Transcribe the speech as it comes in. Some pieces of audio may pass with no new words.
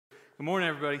Good morning,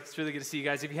 everybody. It's really good to see you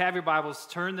guys. If you have your Bibles,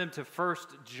 turn them to 1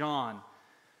 John.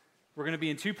 We're going to be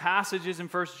in two passages in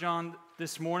 1 John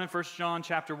this morning, 1 John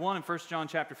chapter 1 and 1 John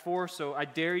chapter 4. So I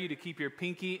dare you to keep your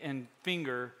pinky and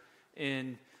finger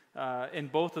in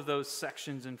both of those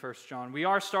sections in 1 John. We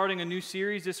are starting a new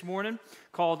series this morning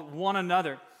called One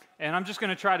Another, and I'm just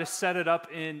going to try to set it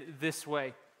up in this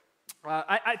way.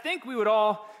 I think we would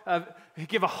all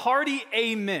give a hearty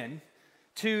amen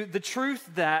to the truth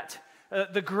that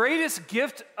the greatest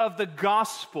gift of the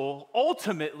gospel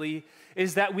ultimately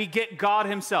is that we get God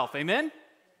himself. Amen?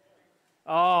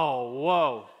 Oh,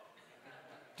 whoa.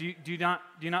 Do you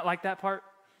not like that part?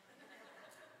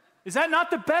 Is that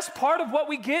not the best part of what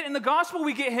we get in the gospel?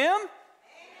 We get him?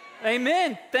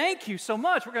 Amen. Thank you so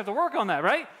much. We're going to have to work on that,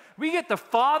 right? We get the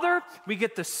Father, we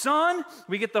get the Son,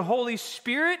 we get the Holy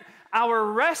Spirit. Our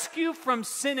rescue from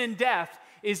sin and death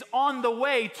is on the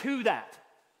way to that.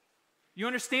 You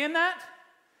understand that?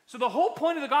 So the whole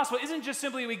point of the gospel isn't just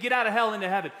simply we get out of hell into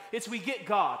heaven. It's we get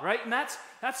God, right? And that's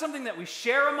something that we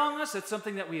share among us. That's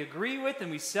something that we agree with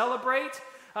and we celebrate.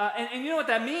 And you know what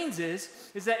that means is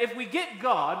that if we get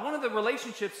God, one of the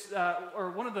relationships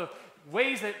or one of the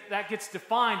ways that gets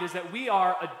defined is that we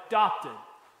are adopted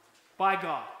by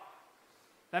God.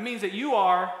 That means that you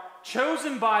are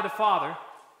chosen by the Father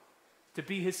to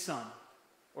be his son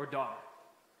or daughter.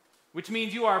 Which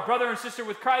means you are a brother and sister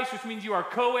with Christ, which means you are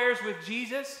co-heirs with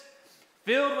Jesus,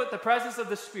 filled with the presence of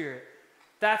the Spirit.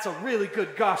 That's a really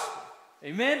good gospel.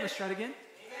 Amen? Let's try it again.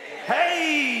 Amen.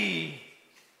 Hey!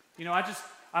 You know,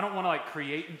 I don't want to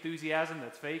create enthusiasm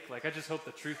that's fake. I just hope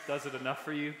the truth does it enough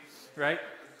for you, right?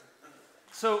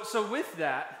 So with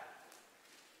that,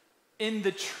 in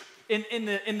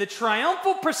the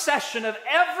triumphal procession of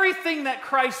everything that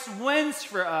Christ wins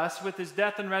for us with his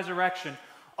death and resurrection,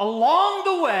 along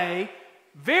the way,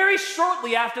 very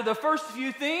shortly after the first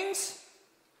few things,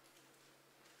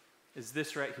 is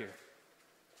this right here.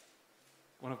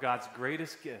 One of God's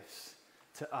greatest gifts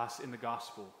to us in the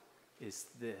gospel is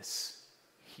this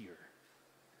here.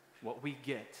 What we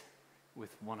get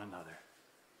with one another.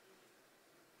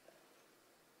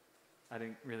 I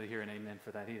didn't really hear an amen for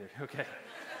that either. Okay.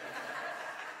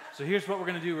 So here's what we're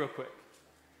going to do real quick.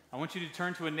 I want you to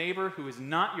turn to a neighbor who is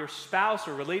not your spouse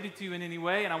or related to you in any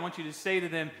way, and I want you to say to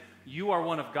them, you are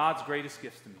one of God's greatest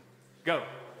gifts to me. Go.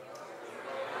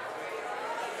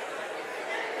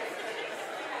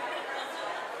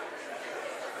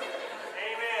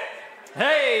 Amen.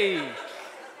 Hey,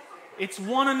 it's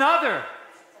one another.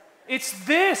 It's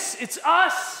this. It's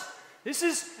us. This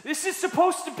is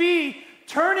supposed to be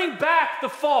turning back the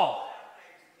fall.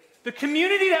 The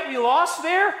community that we lost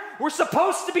there, we're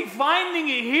supposed to be finding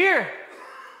it here.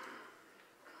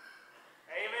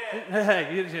 Amen.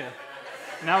 Hey, yeah.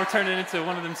 Now we're turning into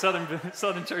one of them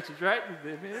southern churches, right?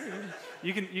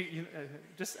 You can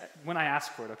just when I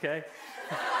ask for it, okay?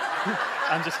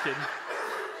 I'm just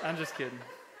kidding.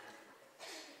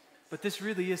 But this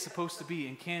really is supposed to be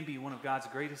and can be one of God's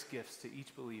greatest gifts to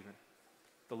each believer,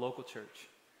 the local church.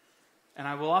 And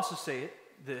I will also say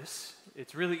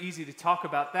it's really easy to talk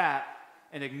about that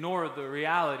and ignore the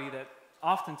reality that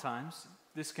oftentimes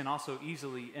this can also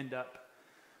easily end up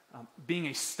being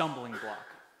a stumbling block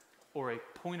or a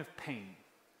point of pain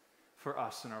for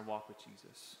us in our walk with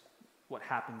Jesus, what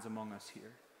happens among us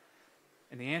here.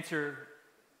 And the answer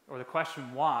or the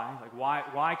question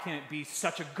why can it be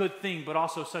such a good thing but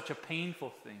also such a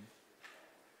painful thing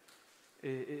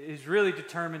is really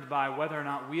determined by whether or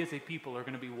not we as a people are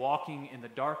going to be walking in the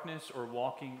darkness or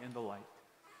walking in the light.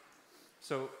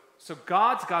 So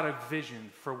God's got a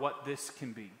vision for what this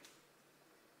can be.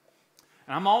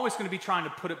 And I'm always going to be trying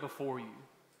to put it before you.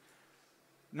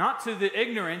 Not to the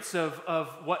ignorance of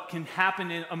what can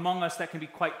happen among us that can be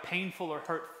quite painful or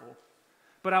hurtful.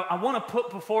 But I want to put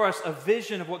before us a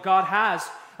vision of what God has,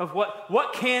 of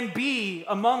what can be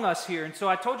among us here. And so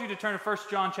I told you to turn to 1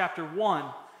 John chapter 1.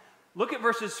 Look at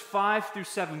verses 5 through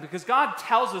 7, because God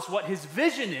tells us what his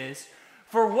vision is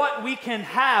for what we can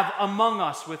have among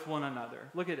us with one another.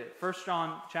 Look at it, 1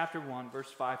 John chapter 1, verse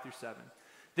 5 through 7.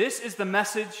 This is the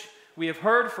message we have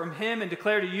heard from him and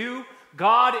declare to you,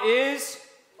 God is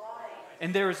light,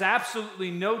 and there is absolutely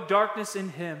no darkness in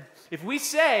him. If we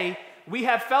say we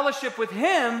have fellowship with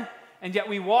him, and yet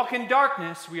we walk in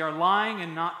darkness, we are lying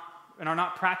and are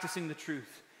not practicing the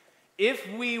truth. If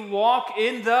we walk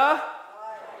in the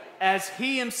as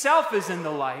he himself is in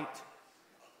the light,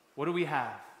 what do we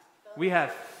have? We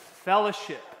have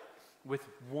fellowship with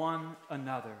one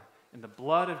another. And the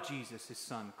blood of Jesus, his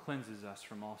son, cleanses us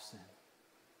from all sin.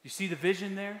 You see the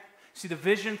vision there? See the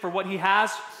vision for what he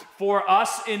has for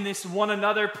us in this one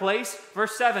another place?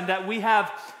 Verse 7, that we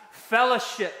have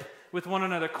fellowship with one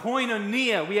another.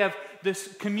 Koinonia, we have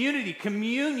this community,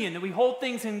 communion, that we hold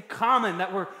things in common,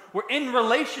 that we're in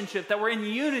relationship, that we're in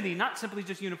unity, not simply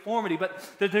just uniformity, but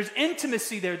that there's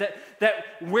intimacy there, that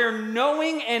we're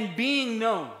knowing and being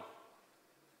known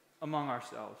among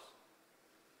ourselves.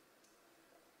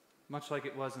 Much like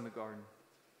it was in the garden,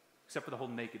 except for the whole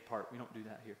naked part. We don't do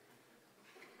that here.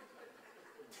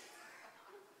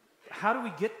 How do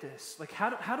we get this? Like,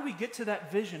 how do we get to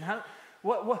that vision?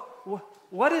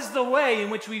 What is the way in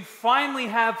which we finally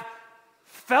have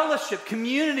fellowship,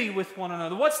 community with one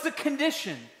another? What's the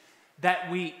condition?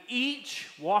 That we each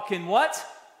walk in what?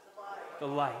 The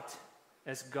light,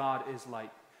 as God is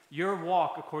light. Your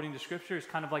walk, according to Scripture, is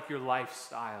kind of like your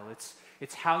lifestyle.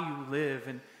 It's how you live,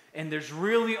 and there's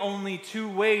really only two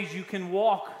ways you can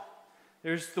walk.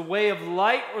 There's the way of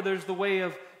light, or there's the way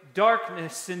of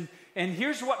darkness. And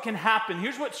here's what can happen.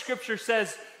 Here's what Scripture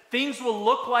says things will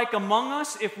look like among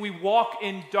us if we walk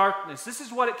in darkness. This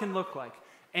is what it can look like: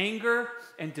 anger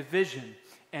and division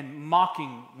and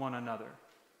mocking one another.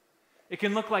 It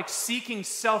can look like seeking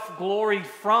self-glory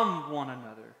from one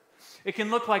another. It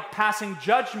can look like passing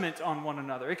judgment on one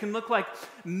another. It can look like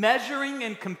measuring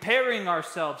and comparing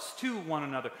ourselves to one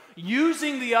another,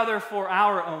 using the other for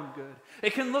our own good.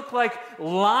 It can look like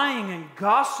lying and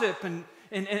gossip and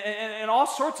all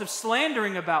sorts of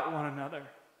slandering about one another.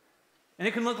 And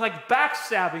it can look like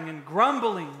backstabbing and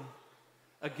grumbling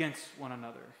against one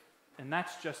another. And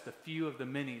that's just a few of the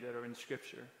many that are in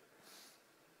Scripture.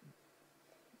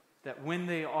 That when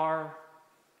they are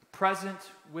present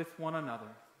with one another,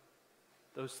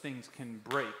 those things can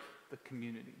break the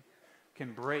community,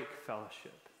 can break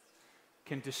fellowship,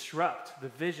 can disrupt the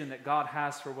vision that God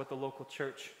has for what the local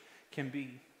church can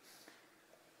be.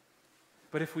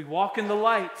 But if we walk in the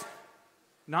light,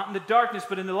 not in the darkness,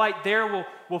 but in the light, there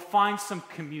we'll find some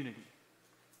community.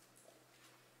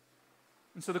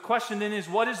 And so the question then is,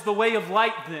 what is the way of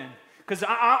light then? Because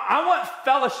I want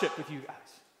fellowship with you guys.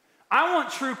 I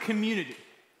want true community.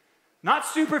 Not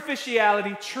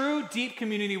superficiality, true deep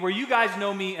community where you guys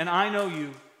know me and I know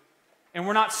you, and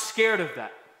we're not scared of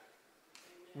that.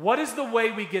 What is the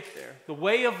way we get there? The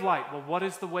way of light. Well, what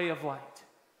is the way of light?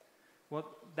 Well,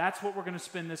 that's what we're going to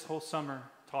spend this whole summer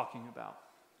talking about.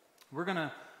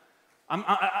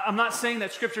 I'm not saying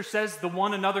that Scripture says the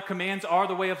one another commands are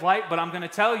the way of light, but I'm going to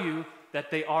tell you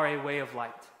that they are a way of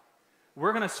light.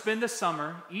 We're going to spend the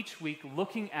summer each week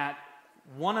looking at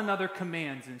one another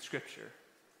commands in Scripture.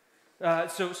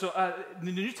 The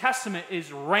New Testament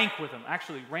is rank with them.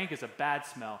 Actually, rank is a bad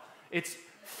smell. It's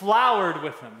flowered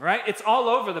with them, right? It's all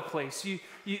over the place.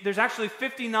 There's actually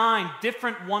 59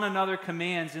 different one another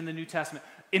commands in the New Testament.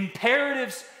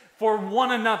 Imperatives for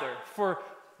one another, for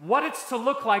what it's to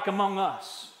look like among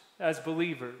us as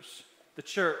believers, the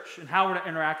church, and how we're to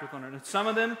interact with one another. Some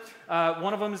of them,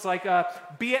 one of them is like,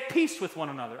 be at peace with one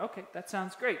another. Okay, that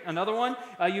sounds great. Another one,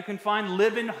 you can find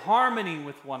live in harmony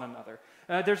with one another.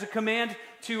 There's a command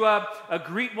to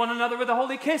greet one another with a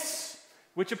holy kiss,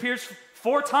 which appears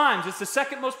 4 times. It's the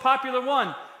second most popular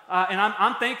one. And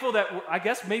I'm thankful that, I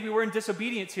guess maybe we're in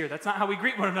disobedience here. That's not how we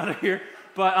greet one another here.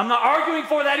 But I'm not arguing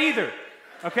for that either.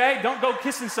 Okay? Don't go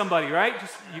kissing somebody, right?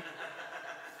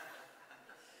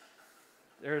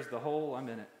 There's the hole. I'm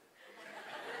in it.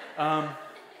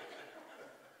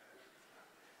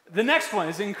 The next one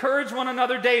is encourage one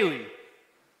another daily.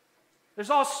 There's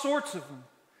all sorts of them.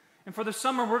 And for the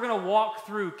summer, we're going to walk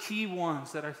through key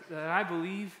ones that I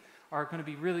believe are going to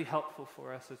be really helpful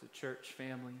for us as a church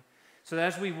family. So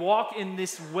that as we walk in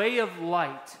this way of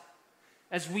light,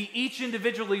 as we each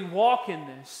individually walk in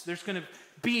this, there's going to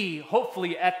be,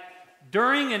 hopefully,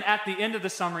 during and at the end of the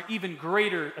summer, even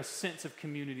greater a sense of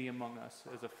community among us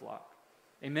as a flock.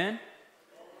 Amen?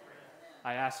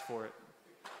 I asked for it.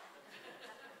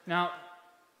 Now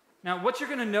what you're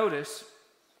going to notice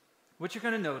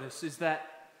is that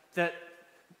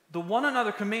the one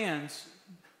another commands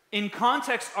in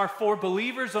context are for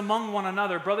believers among one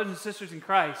another, brothers and sisters in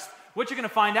Christ. What you're going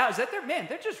to find out is that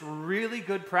they're just really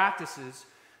good practices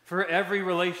for every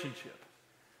relationship.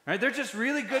 Right? They're just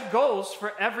really good goals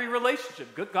for every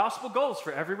relationship, good gospel goals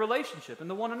for every relationship and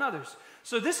the one another's.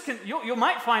 So you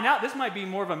might find out this might be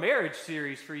more of a marriage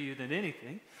series for you than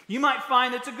anything. You might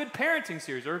find it's a good parenting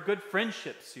series or a good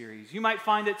friendship series. You might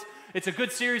find it's a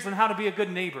good series on how to be a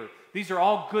good neighbor. These are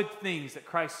all good things that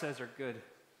Christ says are good.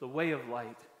 The way of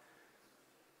light.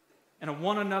 And a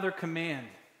one another command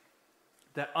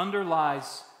that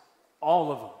underlies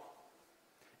all of them.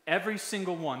 Every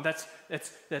single one. That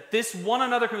this one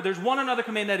another, there's one another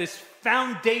command that is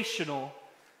foundational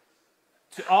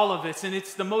to all of this, and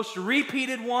it's the most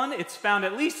repeated one. It's found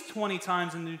at least 20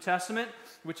 times in the New Testament,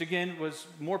 which again was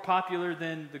more popular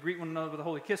than the greet one another with a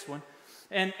holy kiss one.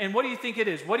 And what do you think it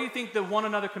is? What do you think the one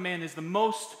another command is the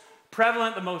most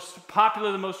prevalent, the most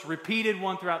popular, the most repeated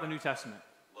one throughout the New Testament?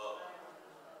 Love.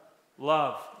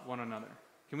 Love one another.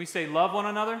 Can we say love one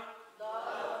another? Love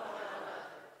one another.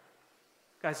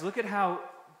 Guys, look at how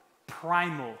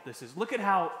primal this is. Look at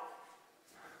how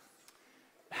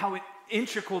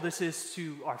integral this is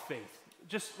to our faith.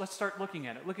 Just let's start looking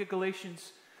at it. Look at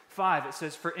Galatians 5. It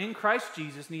says, "For in Christ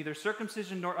Jesus neither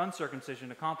circumcision nor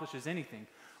uncircumcision accomplishes anything.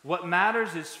 What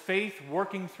matters is faith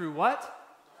working through what?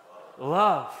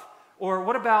 Love." Or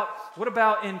what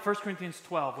about in 1 Corinthians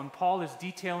 12, when Paul is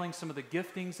detailing some of the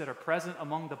giftings that are present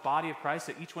among the body of Christ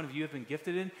that each one of you have been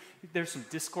gifted in? There's some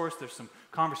discourse, there's some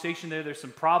conversation there's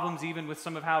some problems even with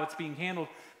some of how it's being handled.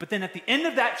 But then at the end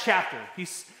of that chapter,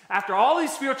 after all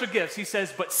these spiritual gifts, he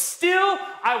says, "But still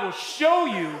I will show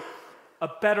you a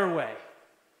better way."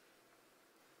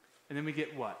 And then we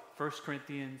get what? 1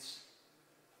 Corinthians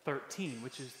 13,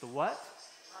 which is the what?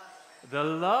 The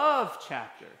love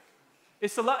chapter.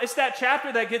 It's that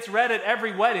chapter that gets read at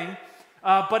every wedding,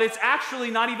 but it's actually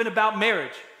not even about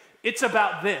marriage. It's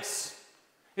about this.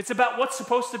 It's about what's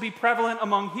supposed to be prevalent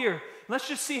among here. Let's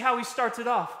just see how he starts it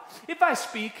off. "If I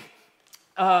speak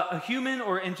a human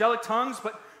or angelic tongues,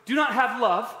 but do not have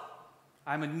love,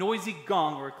 I'm a noisy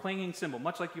gong or a clanging cymbal,"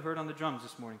 much like you heard on the drums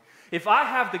this morning. "If I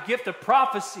have the gift of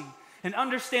prophecy and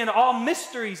understand all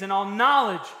mysteries and all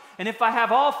knowledge, and if I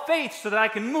have all faith so that I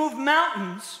can move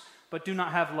mountains, but do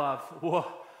not have love, whoa,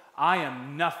 I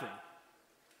am nothing.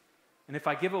 And if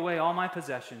I give away all my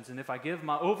possessions, and if I give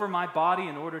over my body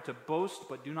in order to boast,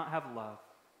 but do not have love,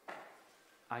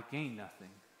 I gain nothing."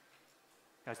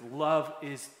 Guys, love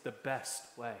is the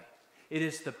best way. It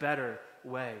is the better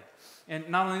way. And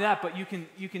not only that, but you can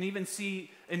even see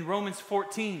in Romans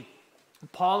 14,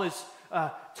 Paul is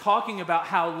talking about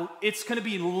how it's going to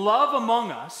be love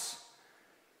among us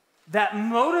that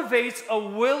motivates a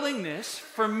willingness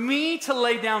for me to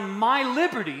lay down my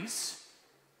liberties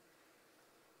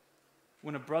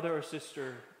when a brother or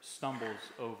sister stumbles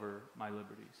over my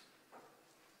liberties.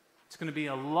 It's going to be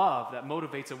a love that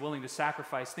motivates a willing to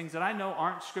sacrifice things that I know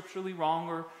aren't scripturally wrong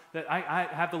or that I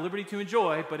have the liberty to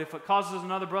enjoy, but if it causes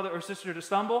another brother or sister to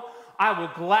stumble, I will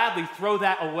gladly throw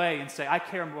that away and say, I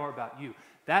care more about you.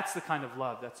 That's the kind of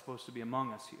love that's supposed to be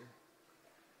among us here.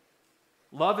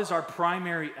 Love is our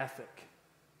primary ethic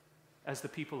as the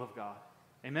people of God.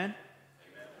 Amen?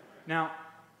 Amen.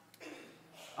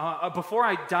 Now, before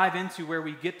I dive into where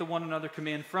we get the one another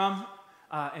command from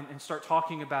and start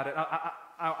talking about it,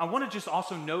 I want to just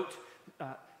also note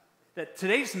that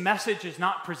today's message is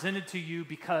not presented to you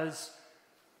because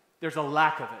there's a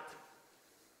lack of it.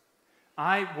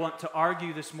 I want to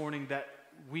argue this morning that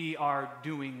we are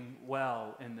doing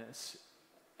well in this,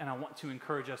 and I want to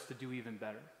encourage us to do even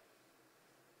better.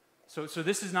 So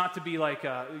this is not to be like,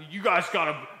 you guys got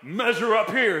to measure up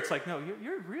here. It's like, no,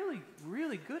 you're really,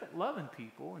 really good at loving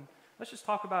people, and let's just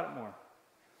talk about it more.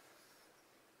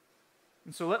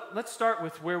 And so let's start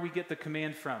with where we get the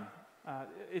command from.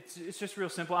 It's just real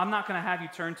simple. I'm not going to have you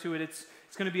turn to it. It's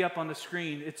going to be up on the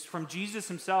screen. It's from Jesus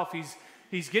himself.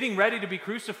 He's getting ready to be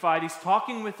crucified. He's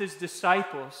talking with his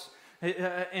disciples,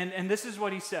 and this is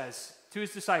what he says to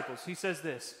his disciples. He says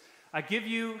this: "I give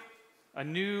you a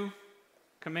new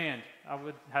command." I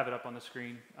would have it up on the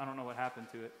screen. I don't know what happened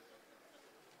to it.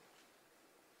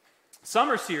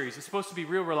 Summer series. It's supposed to be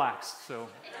real relaxed, so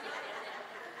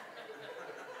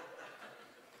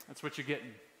that's what you're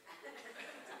getting.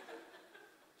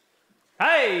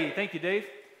 Hey, thank you, Dave.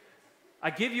 "I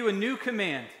give you a new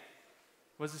command."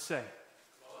 What does it say?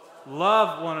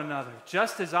 Love one another.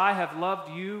 "Just as I have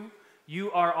loved you,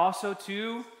 you are also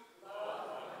to love one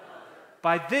another.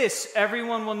 By this,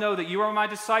 everyone will know that you are my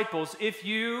disciples if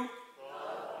you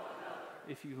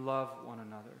love one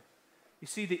another." You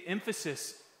see, the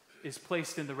emphasis is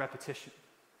placed in the repetition.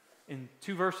 In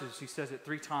 2 verses, he says it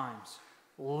 3 times.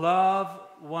 Love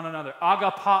one another.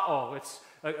 Agapao. It's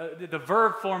the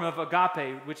verb form of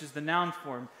agape, which is the noun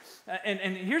form.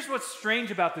 And here's what's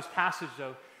strange about this passage,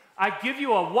 though. I give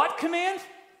you a what command?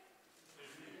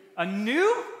 A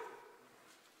new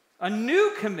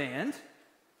command.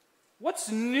 What's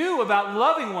new about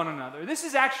loving one another? This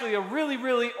is actually a really,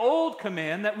 really old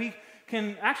command that we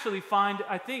can actually find,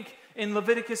 I think, in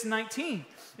Leviticus 19.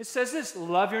 It says this: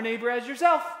 love your neighbor as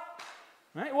yourself.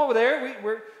 Right? Well,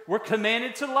 we're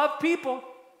commanded to love people.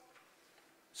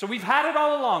 So we've had it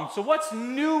all along. So what's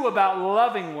new about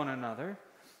loving one another?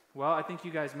 Well, I think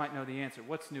you guys might know the answer.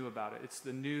 What's new about it? It's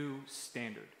the new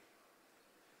standard.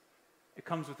 It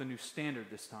comes with a new standard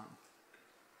this time.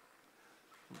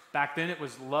 Back then it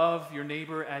was love your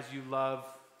neighbor as you love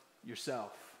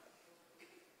yourself.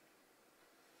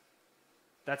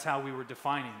 That's how we were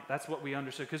defining it. That's what we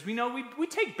understood. Because we know we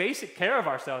take basic care of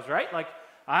ourselves, right? Like,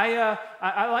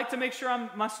 I like to make sure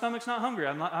my stomach's not hungry.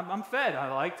 I'm fed.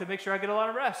 I like to make sure I get a lot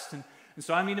of rest. And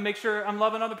so I need to make sure I'm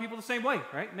loving other people the same way,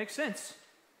 right? Makes sense.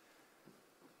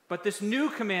 But this new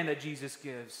command that Jesus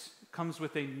gives comes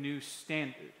with a new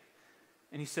standard.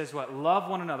 And he says what? Love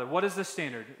one another. What is the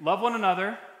standard? Love one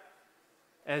another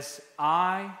as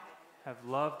I have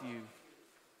loved you.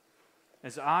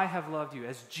 As I have loved you.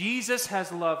 As Jesus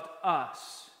has loved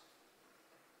us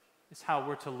is how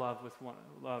we're to love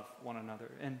one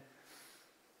another. And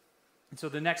so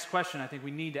the next question I think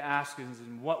we need to ask is,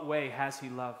 in what way has he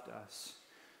loved us?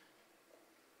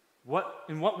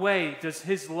 In what way does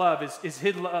his love, is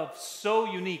his love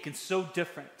so unique and so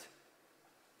different?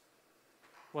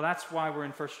 Well, that's why we're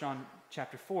in 1 John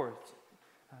chapter 4.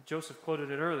 Joseph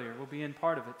quoted it earlier. We'll be in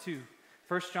part of it too.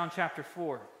 1 John chapter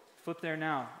 4. Flip there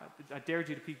now. I dared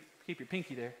you to keep your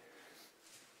pinky there.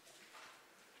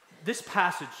 This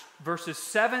passage,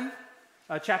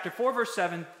 chapter 4, verse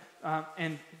 7,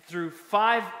 and through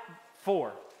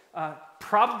 5:4,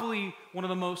 probably one of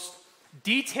the most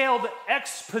detailed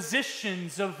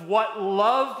expositions of what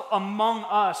love among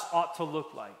us ought to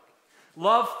look like.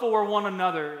 Love for one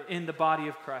another in the body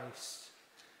of Christ.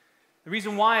 The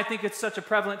reason why I think it's such a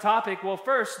prevalent topic, well,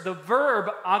 first, the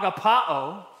verb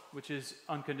agapao, which is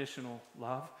unconditional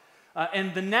love,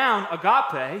 and the noun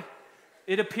agape,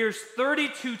 it appears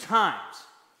 32 times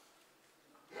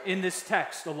in this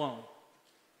text alone.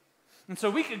 And so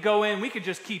we could go in, we could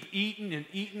just keep eating and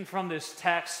eating from this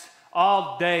text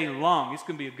all day long. It's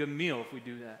going to be a good meal if we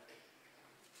do that.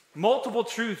 Multiple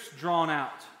truths drawn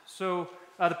out. So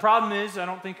the problem is, I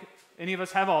don't think any of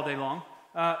us have all day long.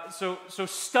 So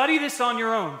study this on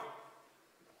your own.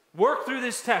 Work through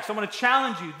this text. I'm going to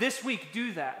challenge you this week,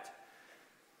 do that.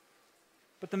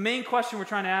 But the main question we're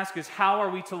trying to ask is, how are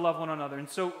we to love one another? And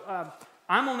so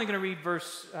I'm only going to read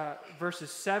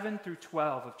verses 7 through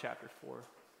 12 of chapter 4.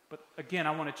 But again,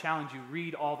 I want to challenge you,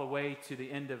 read all the way to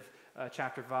the end of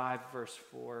chapter 5, verse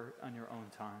 4 on your own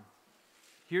time.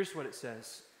 Here's what it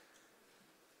says.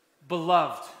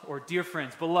 Beloved, or dear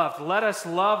friends, beloved, let us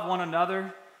love one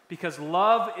another, because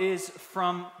love is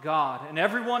from God. And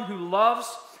everyone who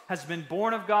loves has been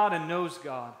born of God and knows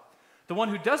God. The one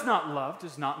who does not love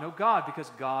does not know God, because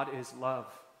God is love.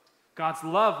 God's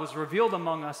love was revealed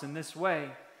among us in this way.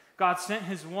 God sent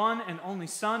his one and only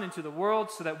Son into the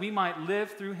world so that we might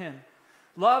live through him.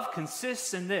 Love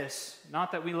consists in this,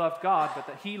 not that we loved God, but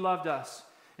that he loved us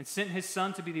and sent his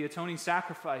Son to be the atoning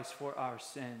sacrifice for our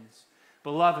sins.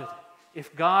 Beloved,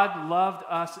 if God loved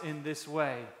us in this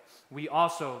way, we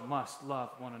also must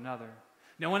love one another.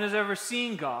 No one has ever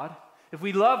seen God. If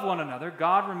we love one another,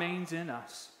 God remains in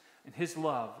us, and his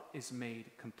love is made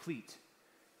complete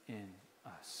in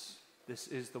us. This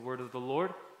is the word of the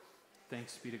Lord.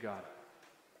 Thanks be to God.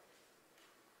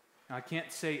 Now, I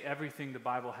can't say everything the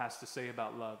Bible has to say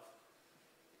about love.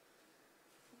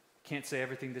 Can't say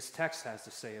everything this text has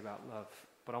to say about love.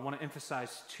 But I want to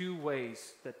emphasize two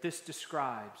ways that this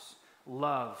describes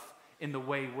love in the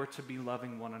way we're to be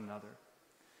loving one another.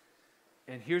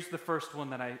 And here's the first one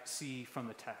that I see from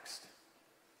the text.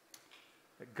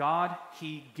 That God,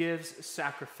 he gives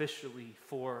sacrificially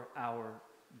for our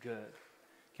good.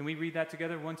 Can we read that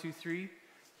together? 1, 2, 3.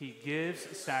 He gives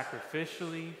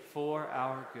sacrificially for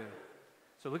our good.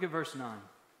 So look at verse 9.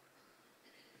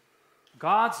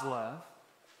 God's love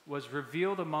was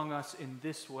revealed among us in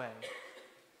this way.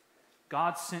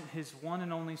 God sent his one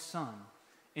and only Son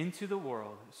into the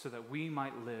world so that we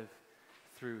might live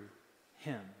through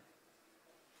him.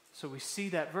 So we see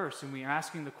that verse and we are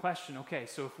asking the question, okay,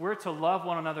 so if we're to love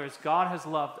one another as God has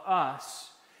loved us,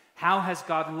 how has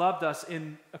God loved us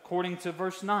according to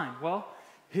verse 9? Well,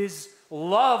 his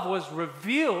love was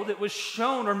revealed, it was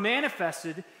shown or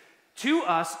manifested to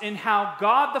us in how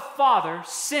God the Father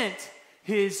sent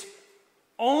his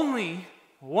only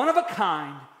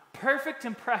one-of-a-kind, perfect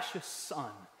and precious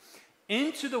Son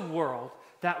into the world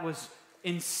that was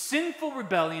in sinful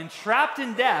rebellion, trapped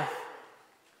in death,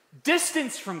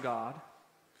 distanced from God.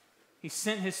 He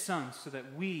sent his Son so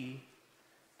that we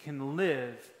can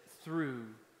live through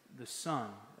the Son,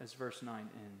 as verse 9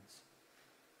 ends.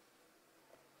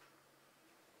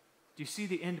 Do you see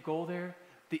the end goal there?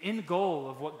 The end goal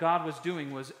of what God was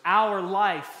doing was our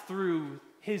life through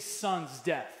his Son's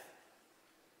death.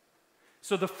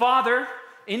 So the Father,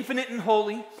 infinite and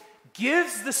holy,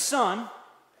 gives the Son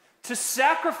to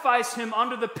sacrifice him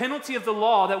under the penalty of the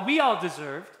law that we all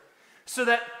deserved, so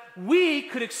that we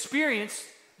could experience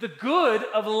the good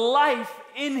of life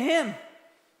in him.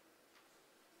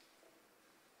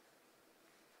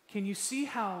 Can you see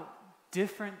how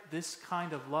different this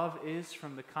kind of love is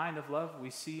from the kind of love we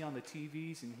see on the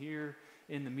TVs and hear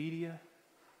in the media?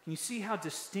 Can you see how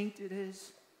distinct it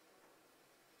is?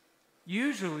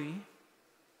 Usually,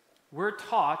 we're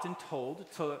taught and told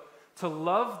to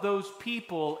love those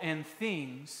people and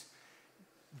things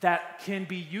that can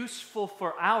be useful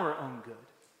for our own good.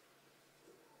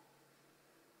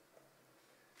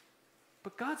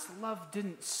 But God's love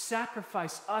didn't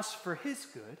sacrifice us for His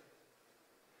good.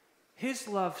 His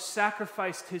love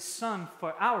sacrificed His Son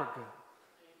for our good.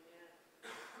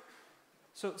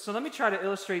 So let me try to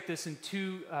illustrate this in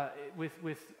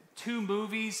with two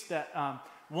movies that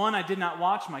one I did not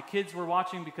watch. My kids were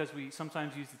watching because we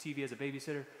sometimes use the TV as a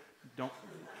babysitter.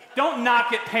 Don't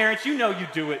knock it, parents. You know you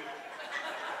do it.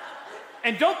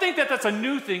 And don't think that that's a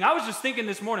new thing. I was just thinking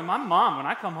this morning, my mom, when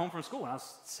I come home from school when I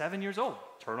was 7 years old,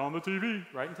 turn on the TV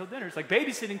right until dinner. It's like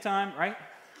babysitting time, right?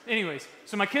 Anyways,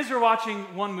 so my kids were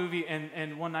watching one movie,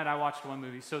 and one night I watched one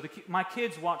movie. So my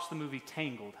kids watched the movie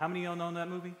Tangled. How many of y'all know that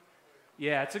movie?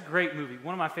 Yeah, it's a great movie.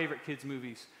 One of my favorite kids'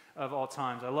 movies of all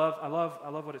times. I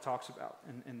love what it talks about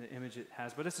and the image it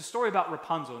has. But it's a story about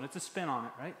Rapunzel, and it's a spin on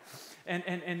it, right?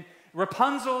 And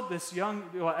Rapunzel, this young,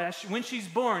 when she's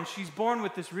born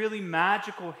with this really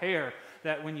magical hair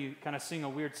that when you kind of sing a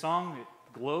weird song, it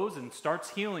glows and starts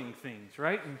healing things,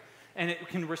 right? And it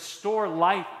can restore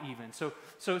life even. So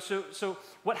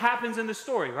what happens in the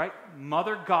story, right?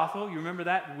 Mother Gothel, you remember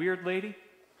that weird lady?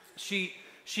 She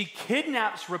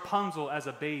kidnaps Rapunzel as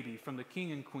a baby from the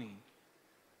king and queen.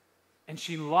 And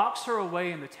she locks her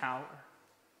away in the tower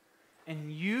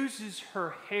and uses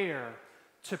her hair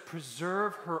to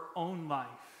preserve her own life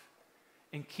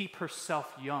and keep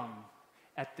herself young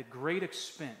at the great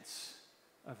expense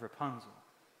of Rapunzel.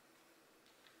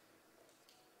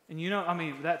 And you know, I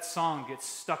mean, that song gets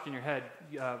stuck in your head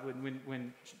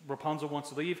when Rapunzel wants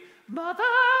to leave. Mother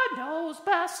knows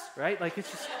best, right? Like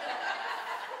it's just...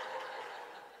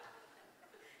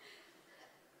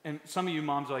 And some of you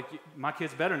moms are like, my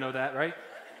kids better know that, right?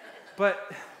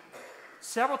 But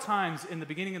several times in the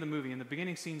beginning of the movie, in the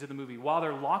beginning scenes of the movie, while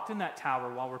they're locked in that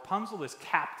tower, while Rapunzel is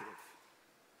captive,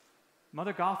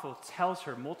 Mother Gothel tells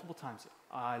her multiple times,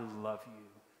 I love you.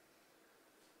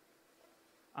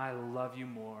 I love you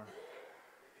more.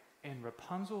 And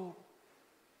Rapunzel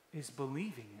is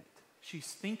believing it. She's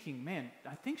thinking, man,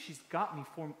 I think she's got me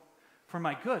for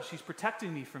my good. She's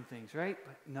protecting me from things, right?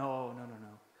 But no.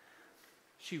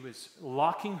 She was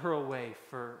locking her away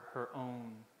for her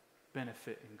own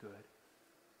benefit and good.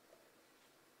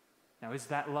 Now, is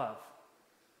that love?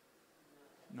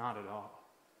 Not at all.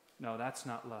 No, that's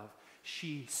not love.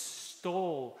 She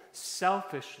stole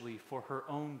selfishly for her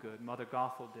own good, Mother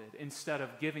Gothel did, instead of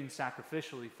giving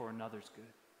sacrificially for another's good.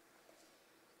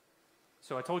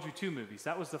 So I told you two movies.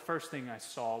 That was the first thing I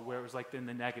saw where it was like in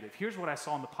the negative. Here's what I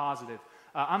saw in the positive.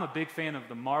 I'm a big fan of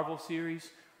the Marvel series.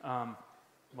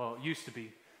 Well, it used to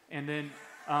be. And then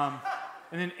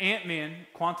Ant-Man,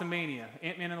 Quantumania,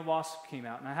 Ant-Man and the Wasp came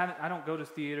out. And I don't go to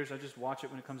theaters. I just watch it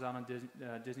when it comes out on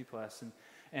Disney Plus.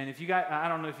 And if you guys, I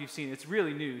don't know if you've seen it. It's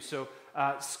really new. So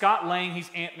Scott Lang, he's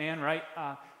Ant-Man, right?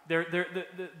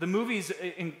 The movie's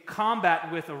in combat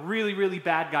with a really, really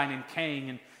bad guy named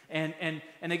Kang. And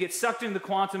they get sucked into the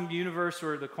quantum universe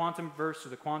or the quantum verse or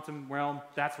the quantum realm.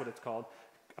 That's what it's called.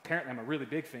 Apparently, I'm a really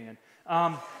big fan.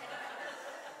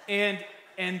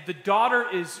 And the daughter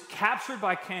is captured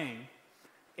by Kang,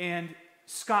 and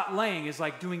Scott Lang is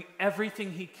like doing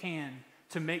everything he can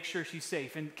to make sure she's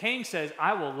safe. And Kang says,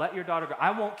 I will let your daughter go.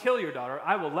 I won't kill your daughter.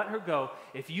 I will let her go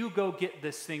if you go get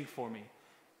this thing for me.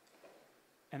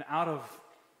 And out of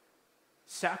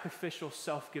sacrificial,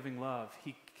 self-giving love,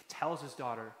 he tells his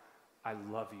daughter, I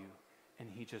love you.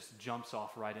 And he just jumps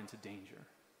off right into danger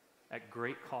at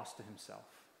great cost to himself.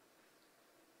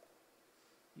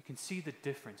 You can see the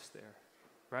difference there.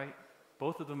 Right?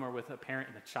 Both of them are with a parent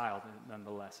and a child,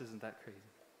 nonetheless. Isn't that crazy?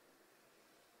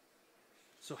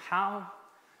 So how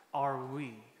are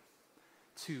we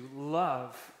to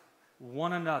love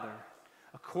one another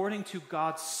according to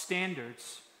God's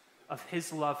standards of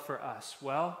His love for us?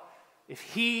 Well, if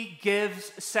He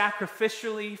gives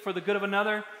sacrificially for the good of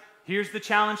another, here's the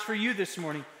challenge for you this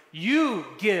morning. You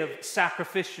give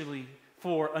sacrificially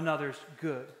for another's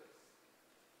good.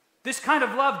 This kind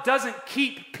of love doesn't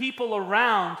keep people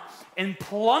around and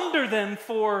plunder them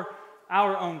for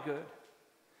our own good.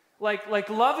 Like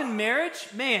love in marriage,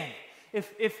 man, if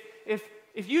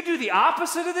you do the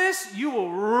opposite of this, you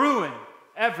will ruin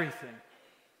everything.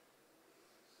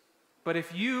 But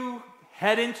if you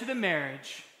head into the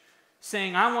marriage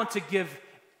saying, I want to give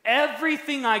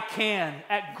everything I can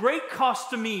at great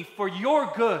cost to me for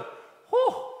your good,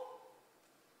 whew,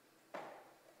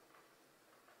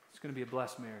 going to be a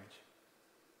blessed marriage.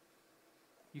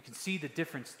 You can see the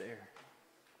difference there.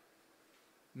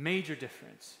 Major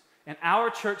difference. And our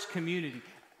church community,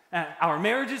 our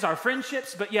marriages, our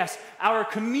friendships, but yes, our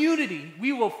community,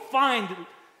 we will find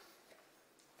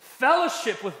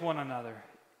fellowship with one another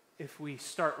if we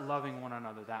start loving one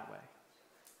another that way.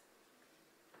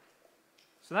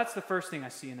 So that's the first thing I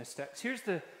see in this text. Here's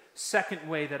the second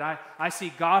way that I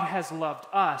see God has loved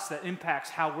us that impacts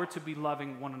how we're to be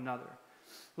loving one another.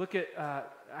 Look at,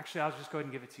 actually, I'll just go ahead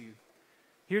and give it to you.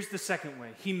 Here's the second way.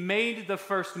 He made the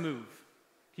first move.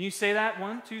 Can you say that?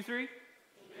 1, 2, 3? He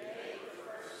made the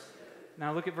first move.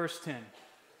 Now look at verse 10.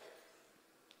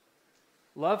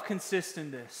 Love consists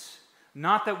in this,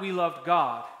 not that we loved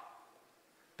God,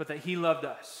 but that he loved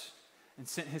us and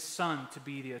sent his Son to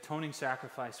be the atoning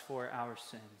sacrifice for our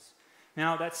sins.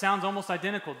 Now, that sounds almost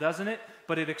identical, doesn't it?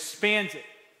 But it expands it,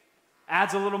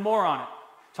 adds a little more on it,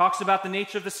 talks about the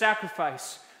nature of the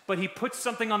sacrifice, but he puts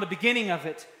something on the beginning of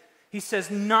it. He says,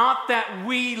 not that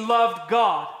we loved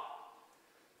God,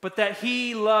 but that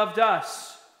he loved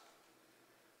us.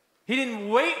 He didn't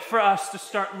wait for us to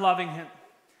start loving him.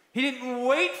 He didn't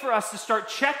wait for us to start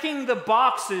checking the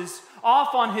boxes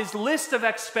off on his list of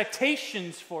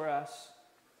expectations for us.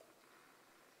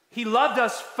 He loved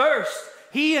us first.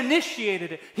 He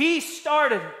initiated it. He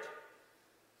started it.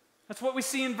 That's what we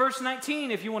see in verse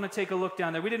 19, if you want to take a look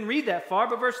down there. We didn't read that far,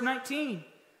 but verse 19.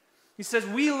 He says,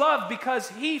 we love because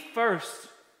he first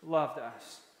loved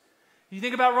us. You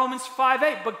think about Romans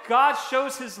 5:8, but God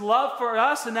shows his love for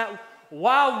us in that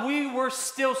while we were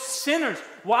still sinners,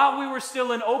 while we were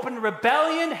still in open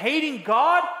rebellion, hating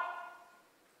God,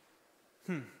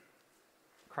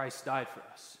 Christ died for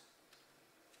us.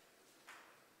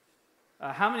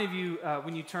 How many of you,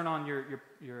 when you turn on your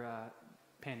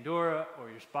Pandora or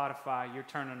your Spotify, you're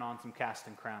turning on some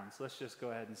Casting Crowns? Let's just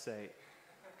go ahead and say it.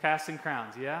 Casting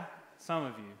Crowns, yeah? Some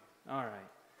of you. All right.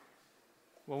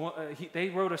 Well, they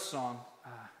wrote a song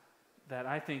that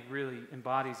I think really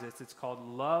embodies this. It's called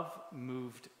Love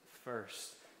Moved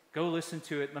First. Go listen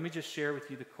to it. Let me just share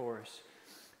with you the chorus.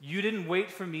 You didn't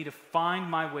wait for me to find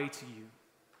my way to you.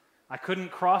 I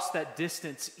couldn't cross that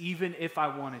distance even if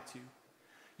I wanted to.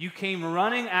 You came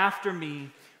running after me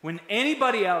when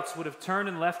anybody else would have turned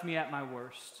and left me at my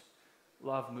worst.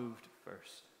 Love moved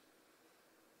first.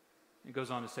 It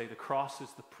goes on to say the cross is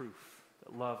the proof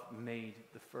that love made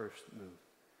the first move.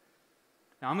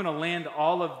 Now, I'm going to land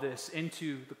all of this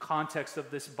into the context of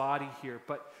this body here,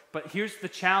 but here's the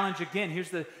challenge again.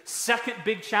 Here's the second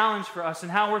big challenge for us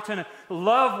and how we're going to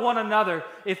love one another.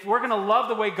 If we're going to love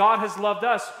the way God has loved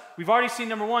us, we've already seen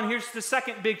number one. Here's the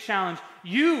second big challenge.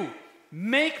 You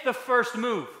make the first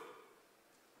move.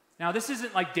 Now, this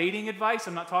isn't like dating advice.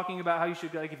 I'm not talking about how you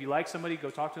should, like, if you like somebody,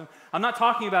 go talk to them. I'm not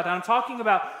talking about that. I'm talking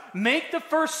about make the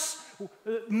first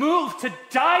move to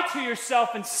die to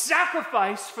yourself and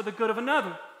sacrifice for the good of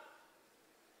another.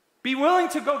 Be willing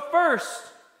to go first.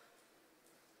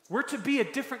 We're to be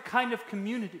a different kind of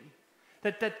community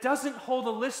that doesn't hold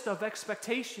a list of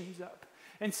expectations up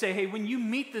and say, hey, when you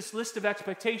meet this list of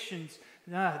expectations,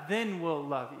 then we'll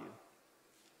love you.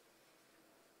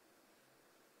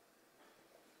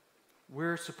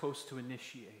 We're supposed to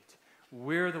initiate.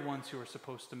 We're the ones who are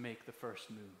supposed to make the first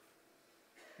move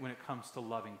when it comes to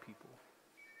loving people.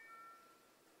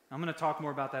 I'm going to talk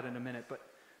more about that in a minute,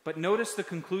 but notice the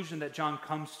conclusion that John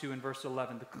comes to in verse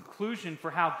 11, the conclusion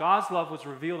for how God's love was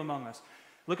revealed among us.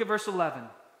 Look at verse 11.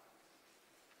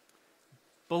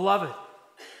 Beloved,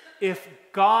 if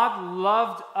God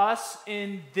loved us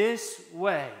in this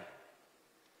way,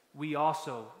 we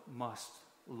also must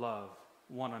love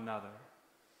one another.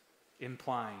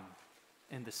 Implying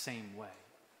in the same way.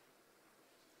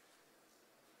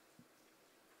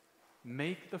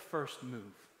 Make the first move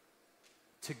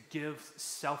to give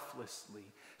selflessly,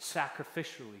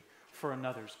 sacrificially for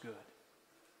another's good.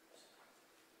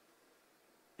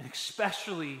 And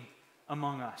especially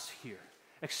among us here,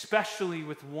 especially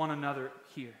with one another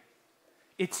here.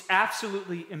 It's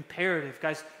absolutely imperative.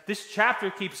 Guys, this chapter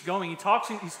keeps going.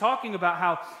 He's talking about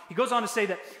how, he goes on to say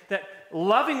that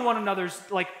loving one another is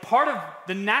like part of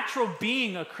the natural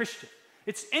being a Christian.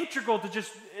 It's integral to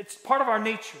it's part of our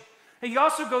nature. And he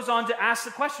also goes on to ask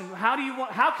the question,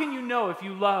 how can you know if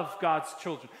you love God's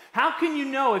children? How can you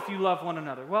know if you love one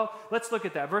another? Well, let's look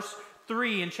at that. Verse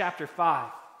 3 in chapter 5.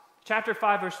 Chapter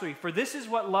 5, verse 3. For this is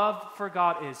what love for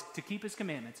God is, to keep his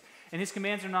commandments. And his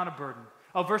commands are not a burden.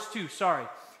 Oh, verse 2, sorry.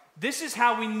 This is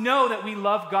how we know that we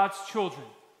love God's children.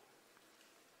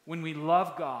 When we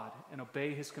love God and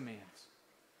obey his commands.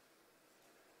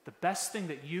 The best thing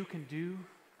that you can do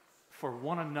for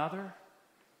one another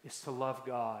is to love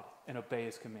God and obey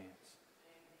his commands.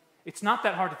 It's not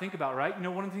that hard to think about, right? You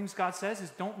know, one of the things God says is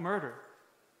don't murder.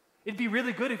 It'd be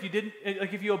really good if you didn't,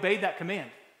 like if you obeyed that command.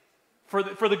 For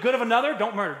the good of another,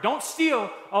 don't murder. Don't steal.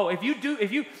 Oh, if you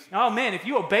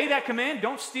obey that command,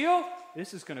 don't steal,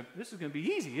 this is gonna be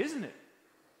easy, isn't it?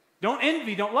 Don't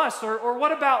envy, don't lust. Or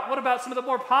what about some of the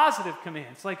more positive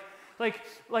commands? Like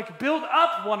build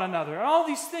up one another, and all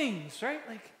these things, right?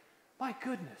 Like, my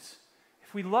goodness.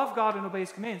 If we love God and obey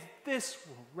His commands, this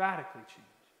will radically change.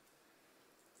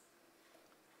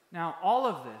 Now, all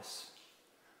of this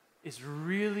is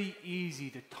really easy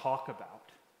to talk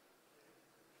about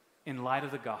in light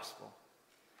of the gospel,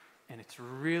 and it's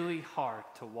really hard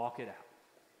to walk it out.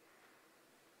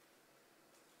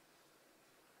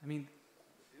 I mean,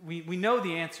 we know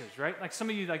the answers, right? Like some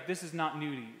of you, like this is not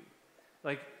new to you.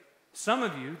 Like some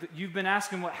of you, you've been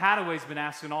asking what Hadaway's been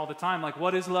asking all the time, like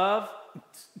what is love?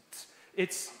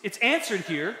 It's answered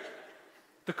here.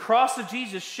 The cross of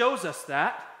Jesus shows us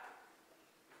that.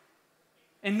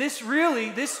 And this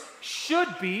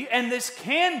should be, and this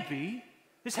can be,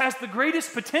 this has the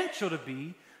greatest potential to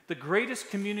be the greatest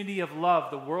community of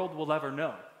love the world will ever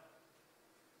know.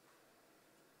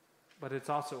 But it's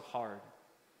also hard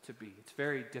to be. It's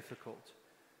very difficult.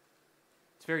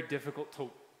 It's very difficult to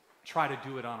try to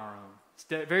do it on our own. It's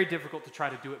very difficult to try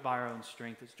to do it by our own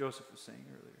strength, as Joseph was saying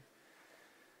earlier.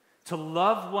 To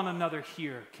love one another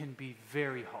here can be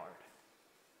very hard.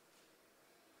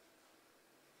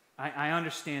 I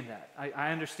understand that.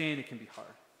 I understand it can be hard.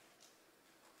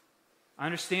 I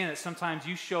understand that sometimes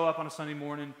you show up on a Sunday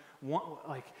morning,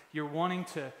 like you're wanting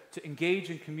to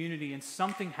engage in community, and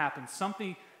something happens.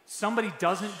 Somebody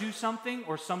doesn't do something,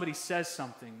 or somebody says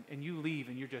something, and you leave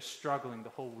and you're just struggling the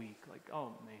whole week. Like,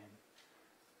 oh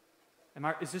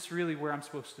man, is this really where I'm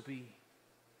supposed to be?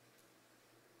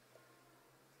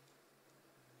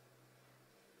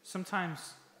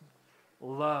 Sometimes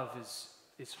love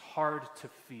is hard to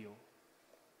feel,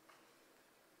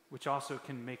 which also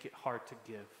can make it hard to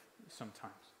give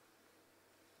sometimes.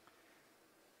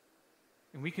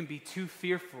 And we can be too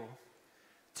fearful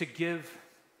to give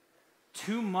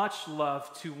too much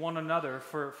love to one another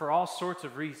for all sorts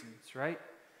of reasons, right?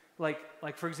 Like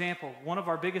for example, one of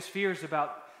our biggest fears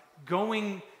about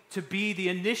going to be the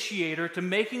initiator, to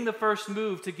making the first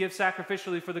move to give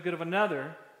sacrificially for the good of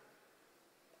another.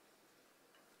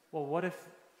 Well, what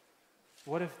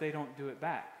if they don't do it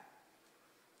back?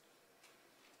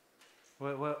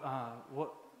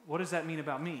 What does that mean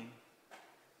about me?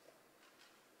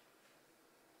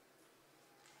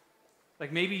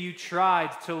 Like maybe you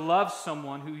tried to love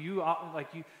someone who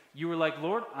you were like,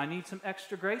 Lord, I need some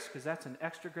extra grace because that's an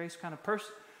extra grace kind of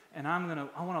person, and I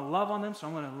want to love on them, so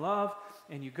I'm going to love.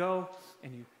 And you go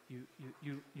and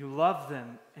you love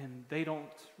them, and they don't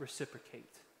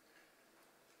reciprocate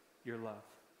your love.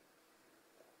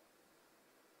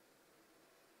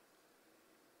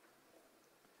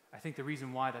 I think the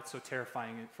reason why that's so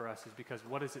terrifying for us is because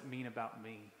what does it mean about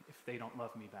me if they don't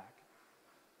love me back?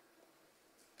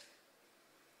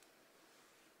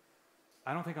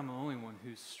 I don't think I'm the only one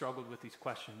who's struggled with these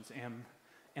questions.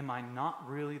 Am I not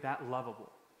really that lovable?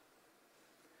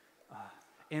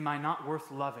 Am I not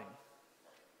worth loving?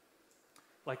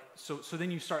 Like, so then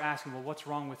you start asking, well, what's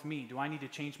wrong with me? Do I need to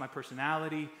change my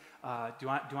personality? Do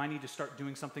I need to start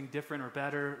doing something different or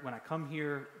better when I come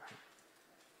here?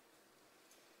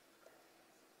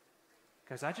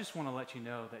 Guys, I just want to let you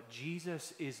know that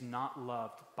Jesus is not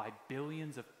loved by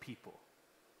billions of people.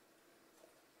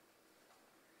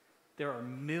 There are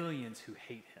millions who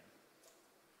hate him.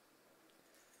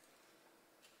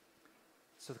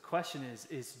 So the question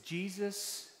is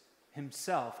Jesus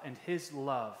himself and his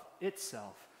love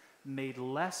itself made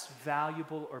less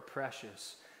valuable or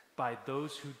precious by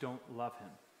those who don't love him?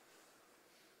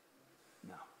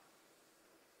 No,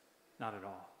 not at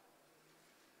all.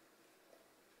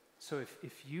 So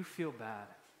if you feel bad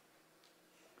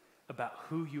about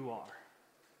who you are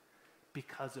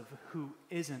because of who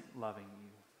isn't loving you,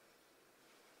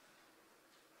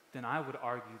 then I would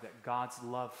argue that God's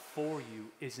love for you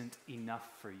isn't enough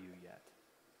for you yet.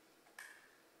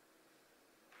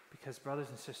 Because, brothers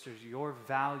and sisters, your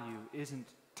value isn't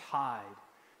tied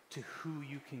to who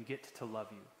you can get to love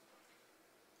you.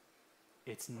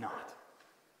 It's not.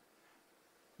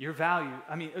 Your value,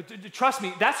 trust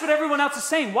me, that's what everyone else is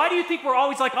saying. Why do you think we're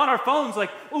always like on our phones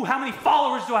like, ooh, how many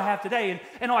followers do I have today?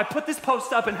 And I put this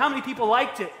post up and how many people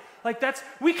liked it? Like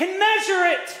we can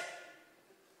measure it.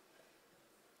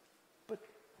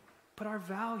 But our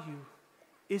value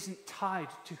isn't tied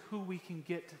to who we can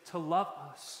get to love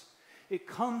us. It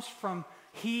comes from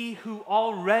he who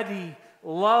already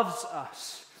loves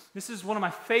us. This is one of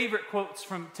my favorite quotes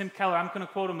from Tim Keller. I'm going to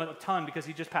quote him a ton because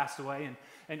he just passed away,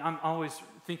 and I'm always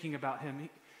thinking about him.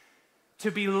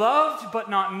 To be loved but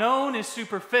not known is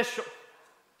superficial.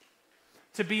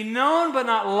 To be known but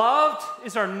not loved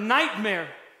is our nightmare.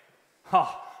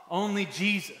 Oh, only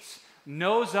Jesus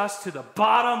knows us to the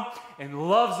bottom and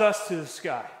loves us to the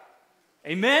sky.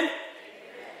 Amen? Amen.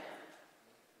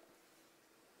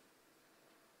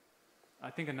 I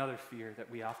think another fear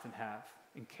that we often have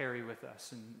and carry with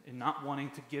us and not wanting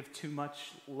to give too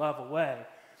much love away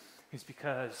is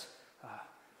because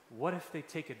what if they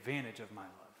take advantage of my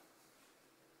love?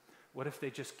 What if they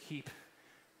just keep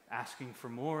asking for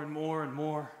more and more and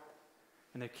more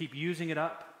and they keep using it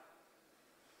up?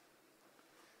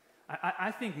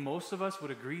 I think most of us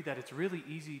would agree that it's really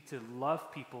easy to love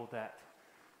people that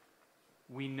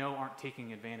we know aren't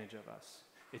taking advantage of us.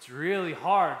 It's really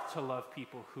hard to love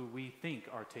people who we think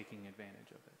are taking advantage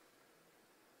of it.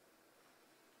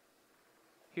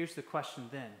 Here's the question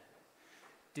then.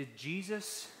 Did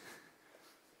Jesus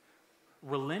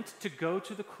relent to go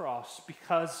to the cross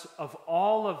because of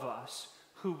all of us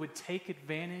who would take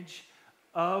advantage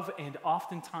of and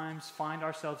oftentimes find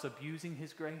ourselves abusing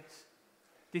his grace?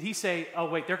 Did he say, oh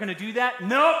wait, they're going to do that?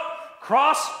 Nope,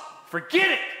 cross,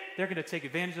 forget it. They're going to take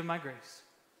advantage of my grace.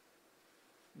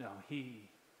 No, he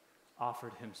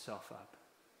offered himself up.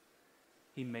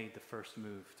 He made the first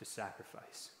move to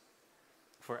sacrifice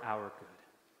for our good.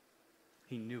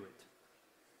 He knew it.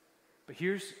 But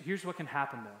here's what can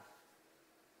happen though.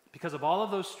 Because of all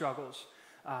of those struggles,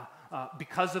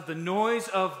 because of the noise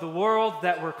of the world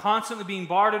that we're constantly being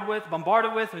bombarded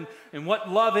with, and what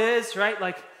love is, right?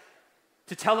 Like,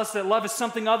 to tell us that love is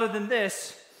something other than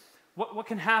this, what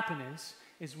can happen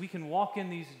is we can walk in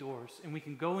these doors and we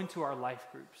can go into our life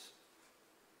groups.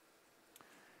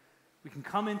 We can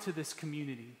come into this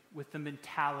community with the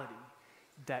mentality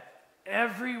that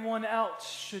everyone else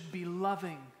should be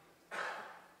loving.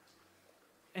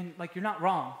 And like, you're not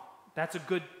wrong. That's a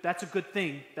good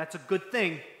thing. That's a good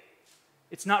thing.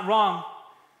 It's not wrong.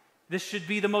 This should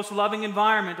be the most loving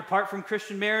environment apart from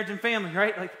Christian marriage and family,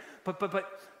 right? Like,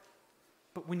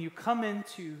 but when you come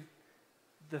into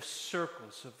the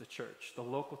circles of the church, the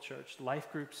local church, life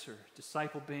groups or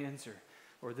disciple bands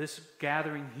or this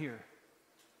gathering here,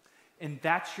 and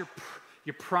that's your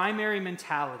primary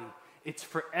mentality, it's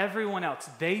for everyone else,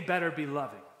 they better be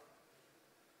loving,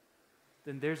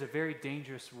 then there's a very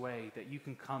dangerous way that you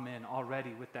can come in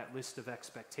already with that list of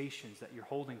expectations that you're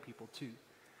holding people to,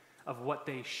 of what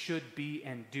they should be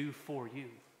and do for you.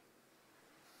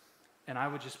 And I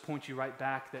would just point you right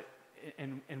back that,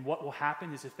 and what will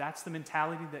happen is if that's the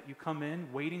mentality that you come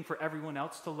in, waiting for everyone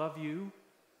else to love you,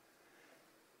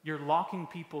 you're locking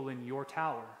people in your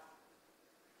tower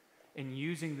and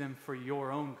using them for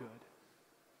your own good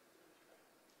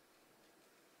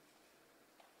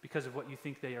because of what you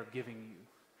think they are giving you,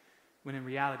 when in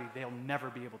reality they'll never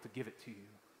be able to give it to you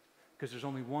because there's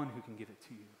only one who can give it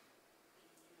to you.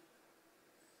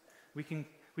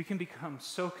 We can become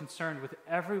so concerned with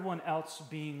everyone else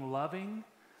being loving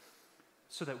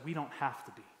so that we don't have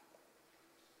to be.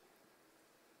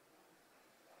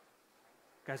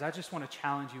 Guys, I just want to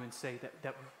challenge you and say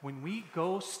that when we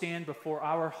go stand before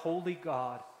our holy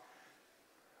God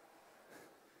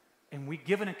and we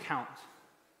give an account,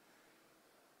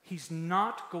 he's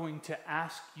not going to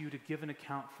ask you to give an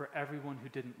account for everyone who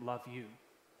didn't love you.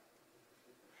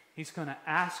 He's going to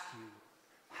ask you,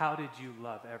 how did you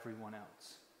love everyone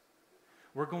else?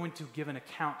 We're going to give an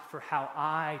account for how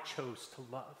I chose to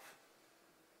love.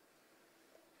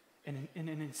 And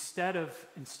instead of,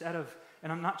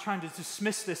 and I'm not trying to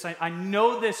dismiss this, I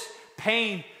know this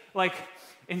pain, like,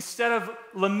 instead of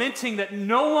lamenting that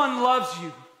no one loves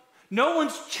you, no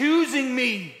one's choosing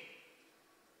me,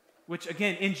 which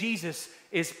again, in Jesus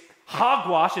is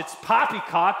hogwash, it's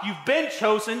poppycock, you've been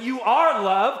chosen, you are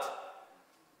loved.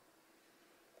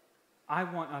 I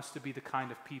want us to be the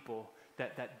kind of people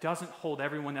that doesn't hold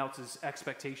everyone else's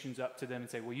expectations up to them and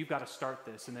say, well, you've got to start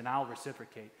this and then I'll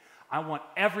reciprocate. I want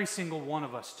every single one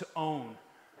of us to own,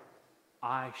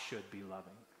 I should be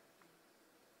loving.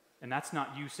 And that's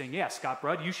not you saying, yeah, Scott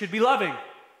Brudd, you should be loving.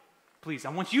 Please,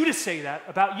 I want you to say that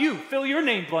about you. Fill your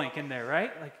name blank in there,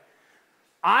 right? Like,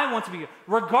 I want to be,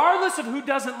 regardless of who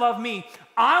doesn't love me,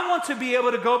 I want to be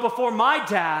able to go before my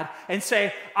dad and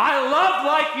say, I love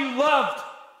like you loved.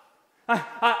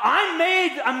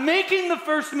 I'm making the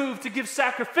first move to give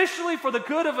sacrificially for the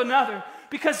good of another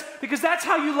because that's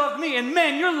how you love me. And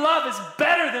man, your love is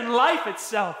better than life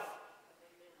itself.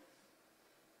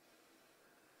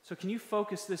 So can you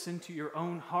focus this into your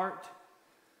own heart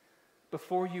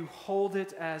before you hold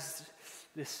it as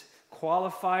this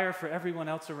qualifier for everyone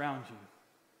else around you?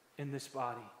 in this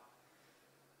body.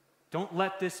 Don't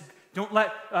let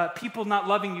people not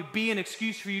loving you be an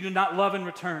excuse for you to not love in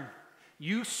return.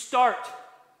 You start.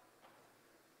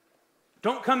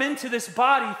 Don't come into this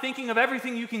body thinking of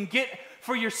everything you can get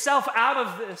for yourself out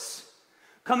of this.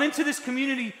 Come into this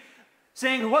community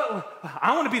saying, "What?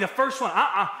 I want to be the first one.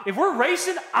 If we're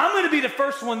racing, I'm going to be the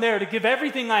first one there to give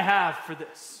everything I have for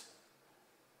this,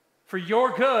 for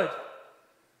your good."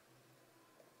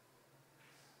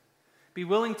 Be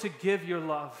willing to give your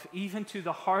love, even to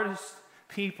the hardest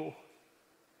people.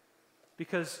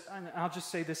 Because, and I'll just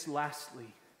say this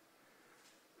lastly,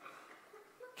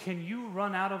 can you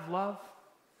run out of love?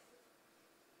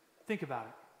 Think about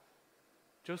it.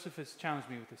 Joseph has challenged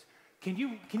me with this. Can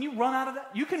you run out of that?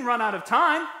 You can run out of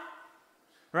time,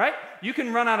 right? You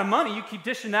can run out of money. You keep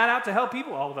dishing that out to help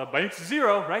people. Oh, the bank's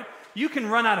zero, right? You can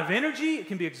run out of energy. It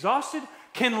can be exhausted.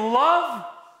 Can love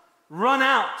run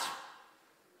out?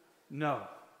 No.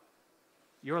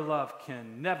 Your love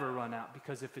can never run out,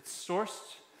 because if it's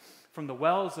sourced from the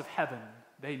wells of heaven,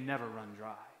 they never run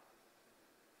dry.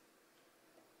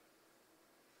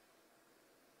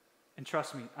 And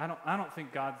trust me, I don't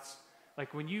think God's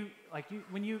when you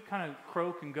kind of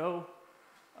croak and go,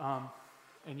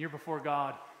 and you're before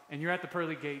God and you're at the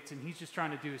pearly gates and He's just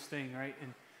trying to do His thing, right?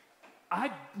 And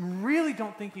I really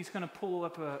don't think He's going to pull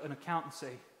up an account and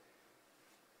say,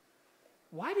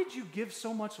 "Why did you give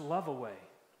so much love away?"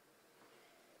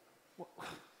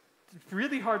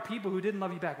 Really hard people who didn't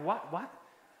love you back. What?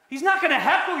 He's not going to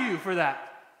heckle you for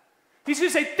that. He's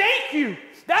going to say, "Thank you.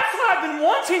 That's what I've been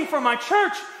wanting for my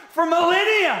church for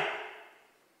millennia.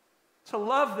 To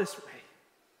love this way."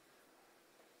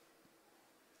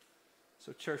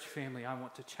 So, church family, I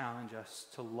want to challenge us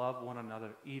to love one another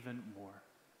even more.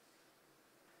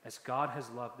 As God has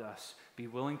loved us, be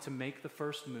willing to make the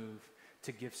first move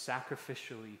to give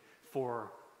sacrificially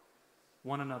for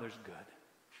one another's good.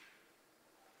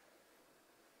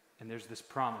 And there's this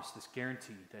promise, this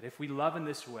guarantee, that if we love in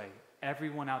this way,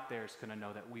 everyone out there is going to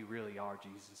know that we really are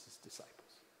Jesus' disciples.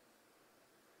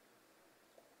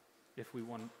 If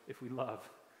we love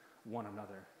one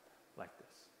another like this.